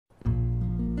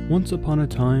Once upon a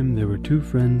time, there were two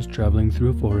friends traveling through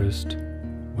a forest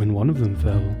when one of them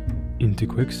fell into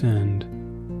quicksand.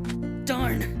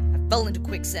 Darn! I fell into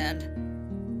quicksand.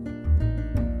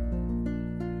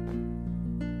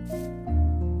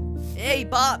 Hey,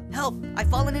 Bob, help! I've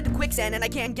fallen into quicksand and I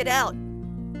can't get out.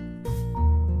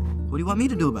 What do you want me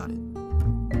to do about it?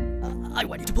 I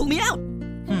want you to pull me out.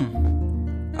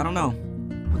 I don't know.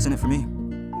 What's in it for me?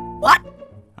 What?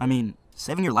 I mean,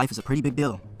 saving your life is a pretty big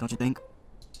deal, don't you think?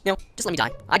 No, just let me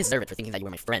die. I deserve it for thinking that you were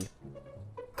my friend.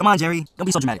 Come on, Jerry. Don't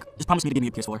be so dramatic. Just promise me to give me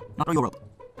a PS4. I'll throw you a rope.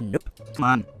 Nope. Come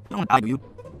on. You don't want to die, do you?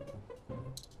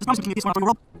 Just promise me to give me a PS4 and I'll throw you a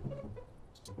rope.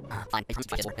 Fine, I promise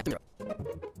you my PS4.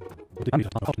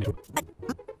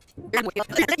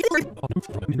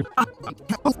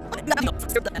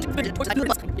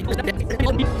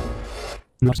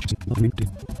 Not